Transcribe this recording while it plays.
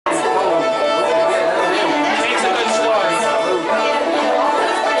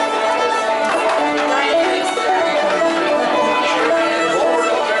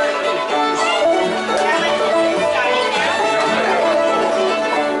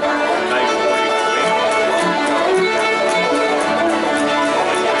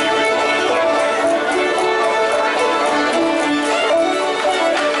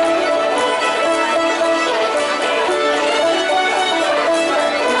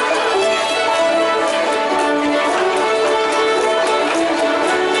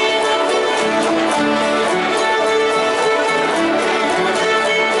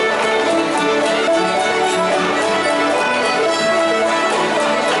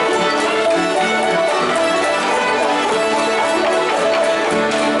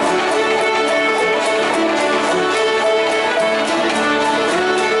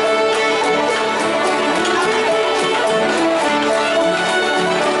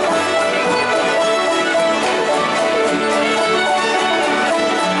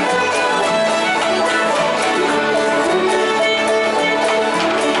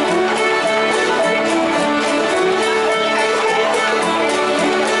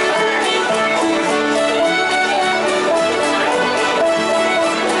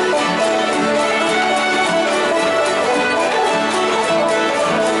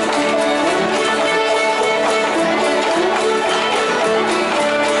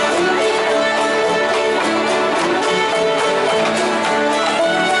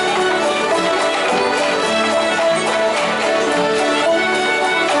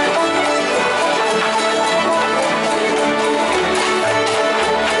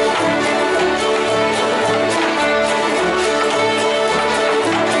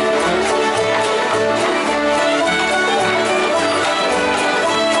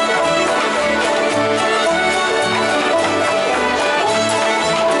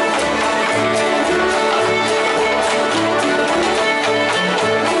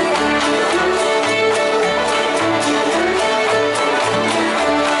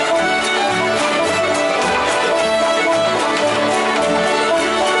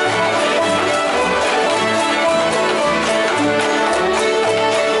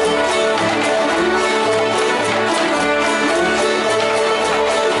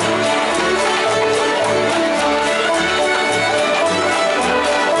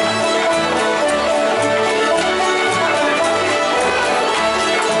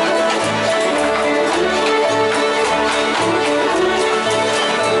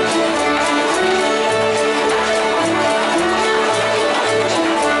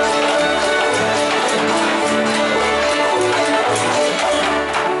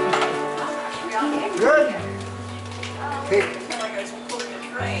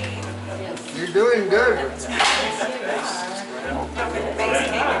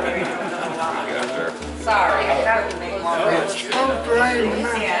sorry. I thought it would make more room.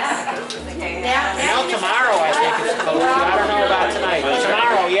 Now tomorrow I think it's closed. I don't know about tonight.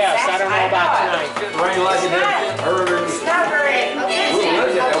 Tomorrow, yes. I don't know about tonight. Rain like it did earlier. It's not very.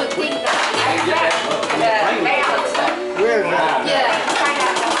 Where's that? Yeah. Try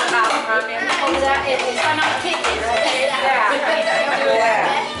not to come out from him. Try not to kick it.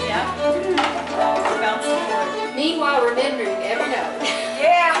 Meanwhile, remembering every note.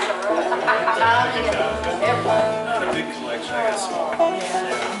 Yeah. Not a big collection, I got small.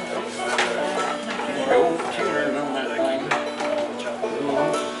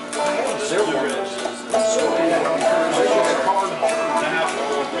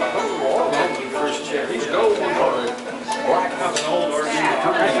 He's gold. Black.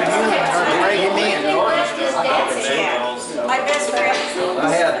 My best friend.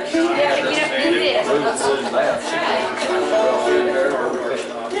 I had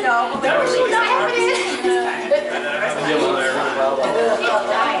No, there was not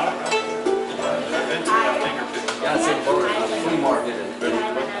flea market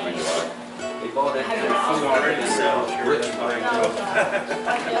he bought it already sell. rich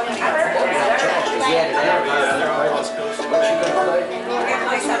Yeah, they're all West Coast.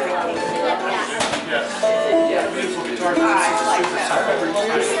 Yeah. Beautiful guitar.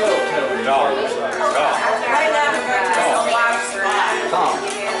 right now we're going to go lobster.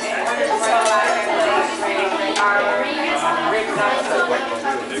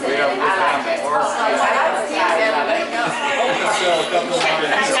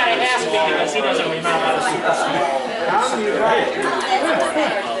 He's got an ass beat because he doesn't remember how to super small.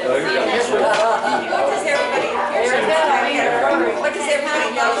 What does everybody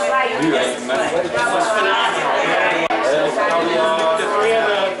know? That was phenomenal. The three of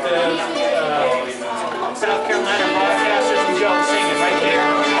the South Carolina broadcasters and Joe singing right there.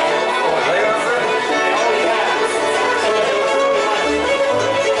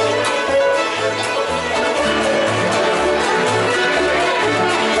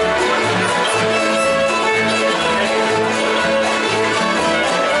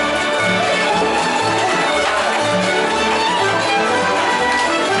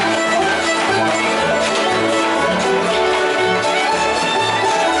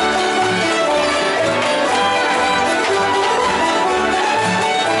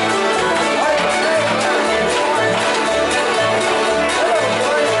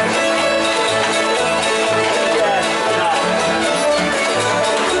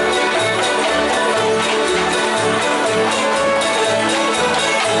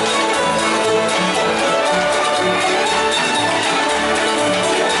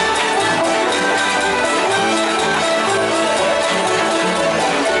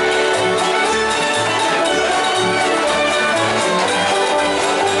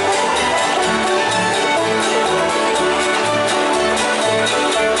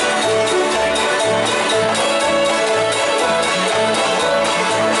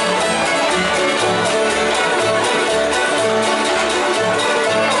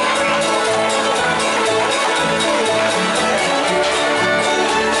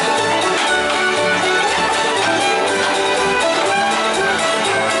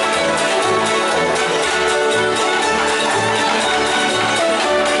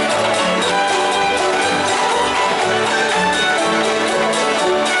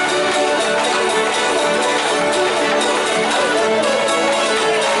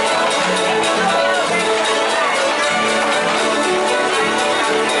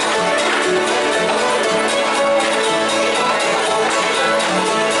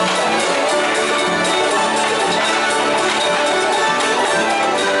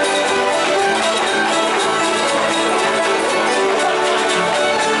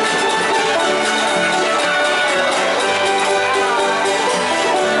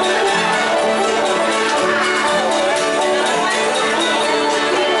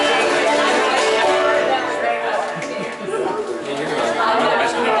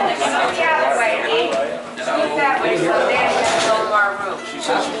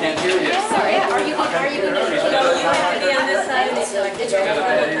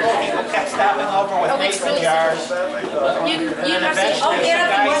 Kept stopping over with mason jars. And eventually some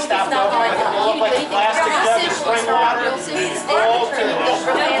guy stopped over with a little like a plastic jug of spring water. Full to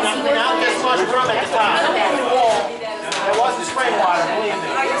not this much room at the top. Full. It wasn't spring water, believe me.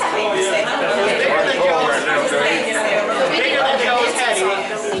 It was bigger than Joe's. Bigger than Joe's head.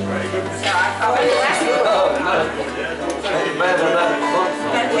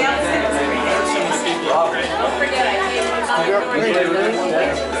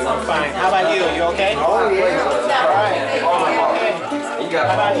 I'm fine. How about you? You okay? Oh, yeah. All right. Okay. got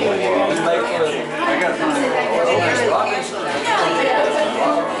How about you? he makes the, I got rocking.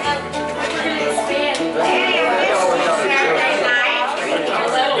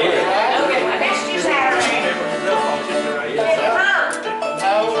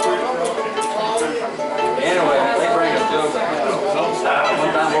 Anyway, they bring a jug. One time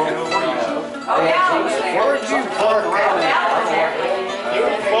Where'd you park around?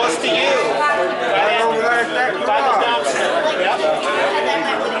 Close to you. Right over there at that by the dumpster. Yep.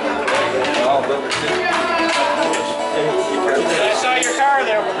 I saw your car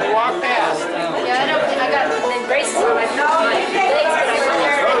there when we walked past. Yeah, I know, I got the braces on my legs, but they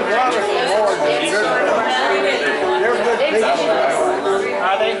were there.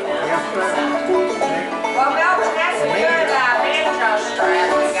 Are they? Well, Melvin, that's a good banjo strap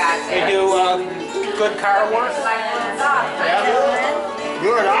we got They there. do good car work? It's like a dog.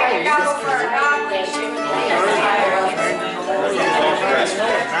 Good, There you go for a dog leash. There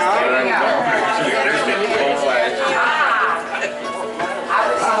you go.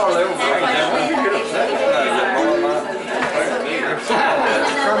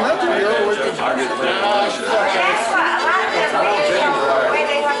 From up here, we can That's what, a lot of them banjos, the way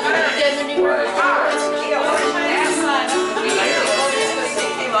they look good. Get the new one. You know, that's not-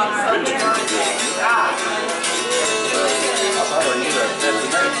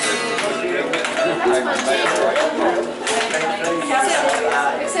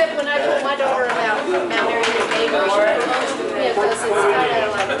 Except when I told my daughter about Mount Mary and David, yeah, because it's kind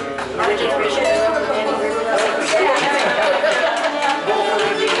of like our generation and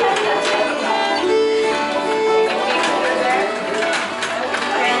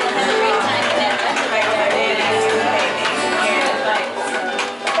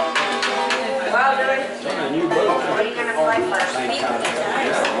Well, Louis, what are you gonna play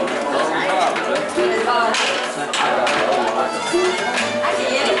first?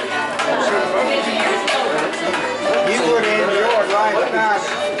 You would enjoy last night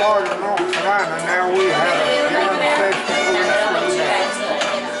at part of North Carolina. Now we have a young festival.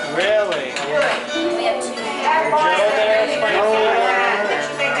 Really? That boy, there playing did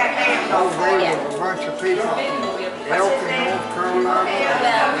you think that band Oh, was there was a bunch of people from Elkin, North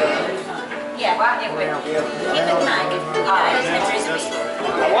Carolina.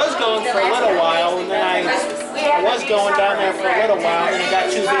 I was going for a little while, and then I was going down there for a little while, and it got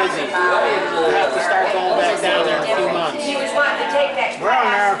too busy. I'll have to start going back down there in a few months. He was wanting to take that. Well,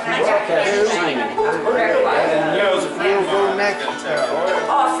 now, if you want to, we'll go next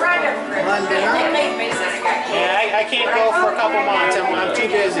Oh, a friend of Monday night. Yeah, I can't go for a couple months. I'm too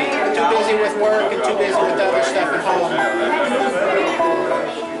busy. Too busy with work and too busy with other stuff at home.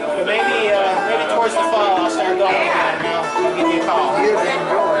 But maybe towards the fall I'll start going again. I'll give you a call. You'd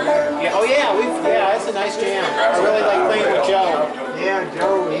enjoy that. Yeah, oh yeah, it's a nice jam. I really like playing with Joe. Yeah,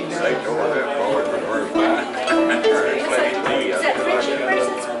 Joe, he does.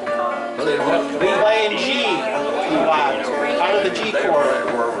 We play in G a lot, out of the G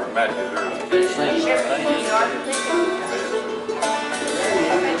chord.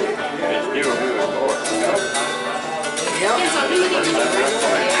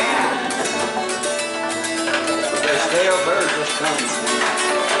 They stay up there, just come.